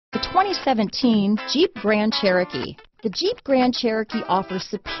2017 Jeep Grand Cherokee. The Jeep Grand Cherokee offers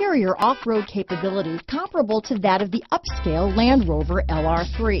superior off-road capabilities comparable to that of the upscale Land Rover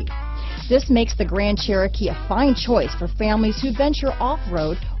LR3. This makes the Grand Cherokee a fine choice for families who venture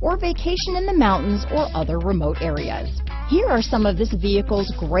off-road or vacation in the mountains or other remote areas. Here are some of this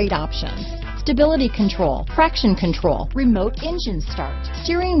vehicle's great options: stability control, traction control, remote engine start,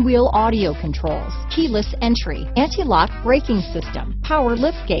 steering wheel audio controls, keyless entry, anti-lock braking system, power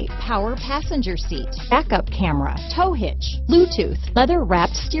liftgate, power passenger seat, backup camera, tow hitch, Bluetooth,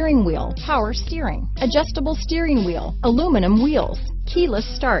 leather-wrapped steering wheel, power steering, adjustable steering wheel, aluminum wheels, keyless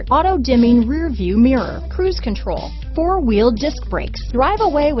start, auto-dimming rear view mirror, cruise control, four-wheel disc brakes. Drive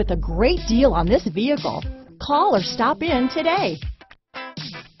away with a great deal on this vehicle. Call or stop in today.